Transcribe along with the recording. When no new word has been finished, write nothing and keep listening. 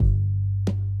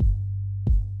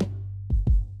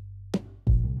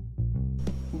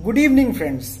Good evening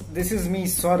friends, this is me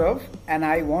Saurav and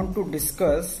I want to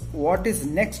discuss what is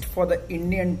next for the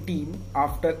Indian team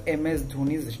after MS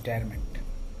Dhoni's retirement.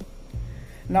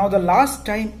 Now the last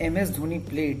time MS Dhoni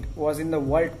played was in the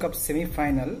World Cup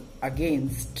semi-final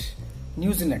against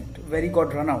New Zealand where he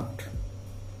got run out.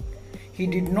 He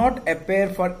did not appear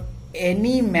for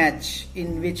any match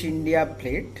in which India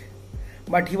played,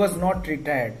 but he was not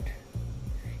retired.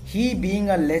 He, being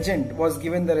a legend, was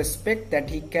given the respect that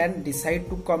he can decide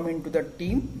to come into the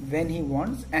team when he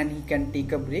wants and he can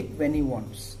take a break when he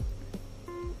wants.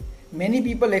 Many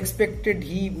people expected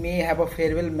he may have a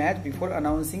farewell match before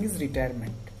announcing his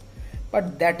retirement,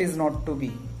 but that is not to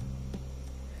be.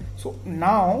 So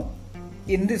now,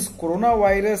 in this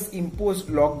coronavirus imposed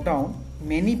lockdown,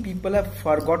 many people have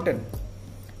forgotten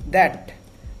that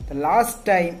the last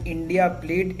time India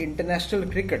played international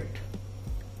cricket,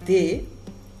 they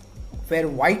were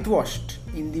whitewashed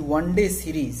in the one-day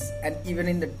series and even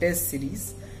in the test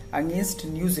series against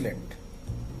New Zealand.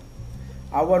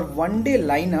 Our one-day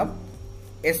lineup,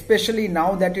 especially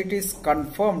now that it is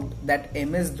confirmed that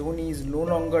MS Dhoni is no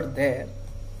longer there,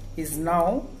 is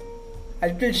now a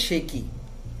little shaky.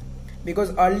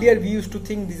 Because earlier we used to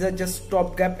think these are just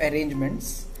stopgap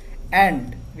arrangements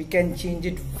and we can change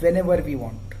it whenever we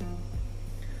want.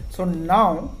 So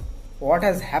now what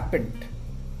has happened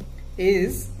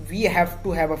is we have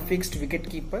to have a fixed wicket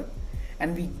keeper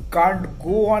and we can't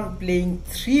go on playing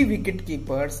 3 wicket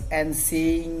keepers and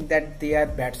saying that they are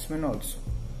batsmen also.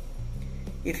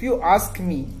 If you ask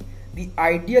me, the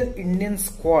ideal Indian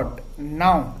squad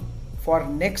now for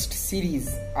next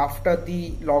series after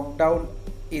the lockdown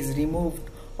is removed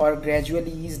or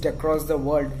gradually eased across the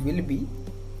world will be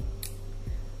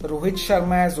Rohit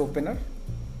Sharma as opener,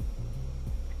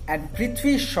 and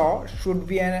Prithvi Shaw should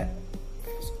be an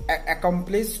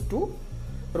accomplice to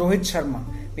Rohit Sharma,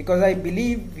 because I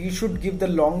believe we should give the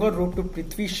longer rope to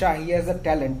Prithvi Shaw. He has a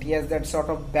talent, he has that sort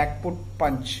of backfoot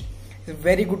punch. He's a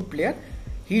very good player.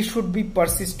 He should be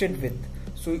persisted with.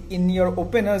 So in your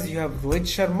openers you have Rohit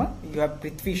Sharma, you have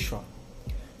Prithvi Shaw.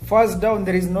 First down,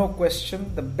 there is no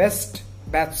question, the best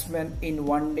batsman in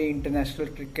one-day international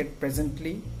cricket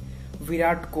presently,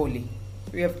 Virat Kohli.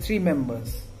 We have 3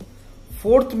 members.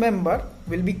 4th member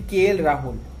will be KL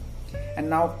Rahul. And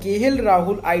now KL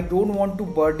Rahul, I don't want to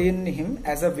burden him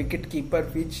as a wicket keeper,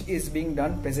 which is being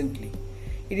done presently.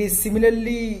 It is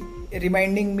similarly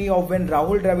reminding me of when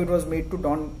Rahul Dravid was made to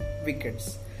don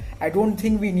wickets. I don't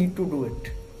think we need to do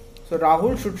it. So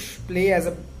Rahul should play as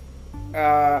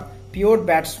a pure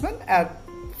batsman at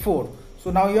 4.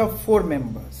 So now you have 4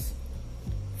 members.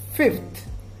 5th.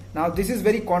 Now this is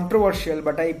very controversial,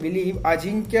 but I believe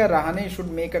Ajinkya Rahane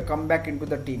should make a comeback into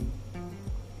the team.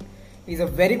 He is a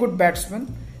very good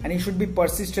batsman and he should be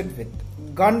persisted with.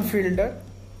 Gun fielder,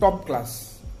 top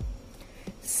class.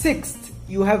 6th,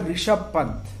 you have Rishabh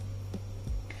Pant.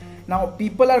 Now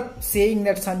people are saying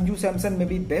that Sanju Samson may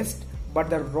be best, but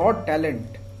the raw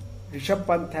talent Rishabh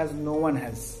Pant has, no one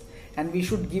has. And we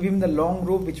should give him the long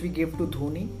rope which we gave to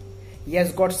Dhoni. He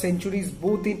has got centuries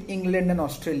both in England and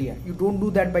Australia. You don't do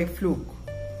that by fluke.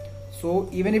 So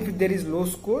even if there is low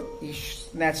score, his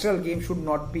natural game should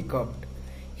not be curbed.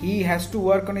 He has to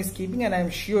work on his keeping and I am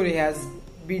sure he has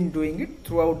been doing it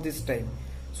throughout this time.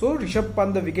 So Rishabh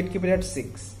Pant, the wicketkeeper, at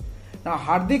 6. Now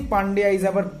Hardik Pandya is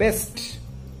our best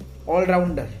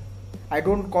all-rounder. I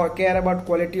don't care about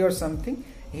quality or something.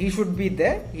 He should be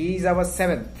there. He is our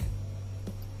 7th.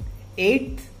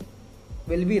 8th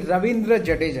will be Ravindra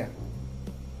Jadeja.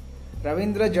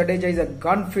 Ravindra Jadeja is a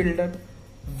gun fielder,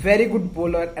 very good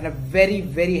bowler and a very,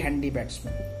 very handy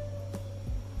batsman.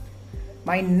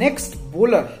 My next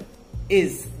bowler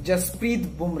is Jasprit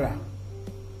Bumrah.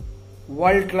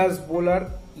 World class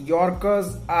bowler.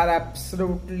 Yorkers are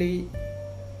absolutely,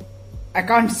 I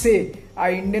can't say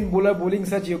our Indian bowler bowling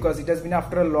such Yorkers. It has been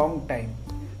after a long time.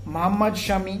 Mohammad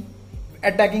Shami,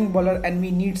 attacking bowler, and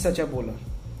we need such a bowler.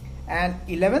 And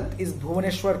 11th is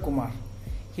Bhuvaneshwar Kumar.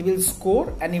 He will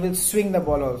score and he will swing the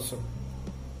ball also.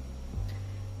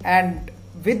 And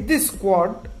with this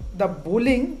squad, the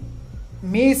bowling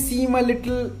may seem a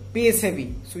little pace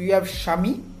heavy. So you have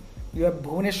Shami, you have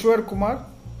Bhuvaneshwar Kumar,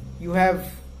 you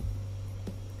have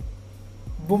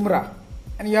Bumrah,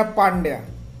 and you have Pandya,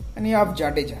 and you have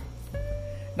Jadeja.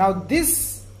 Now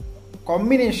this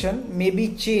combination may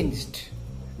be changed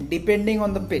depending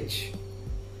on the pitch.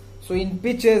 So in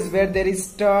pitches where there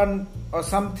is turn or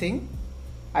something,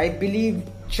 I believe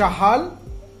Chahal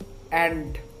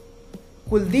and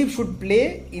Kuldeep should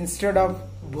play instead of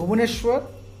Bhuvaneshwar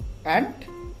and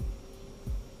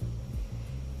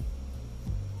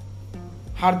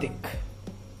Hardik.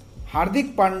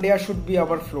 Hardik Pandya should be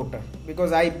our floater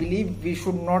because I believe we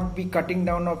should not be cutting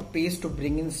down our pace to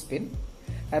bring in spin.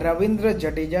 Ravindra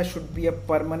Jadeja should be a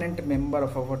permanent member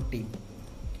of our team.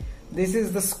 This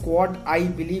is the squad I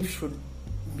believe should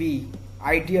be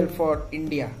ideal for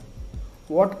India.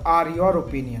 What are your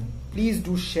opinion? Please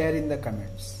do share in the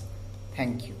comments.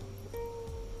 Thank you.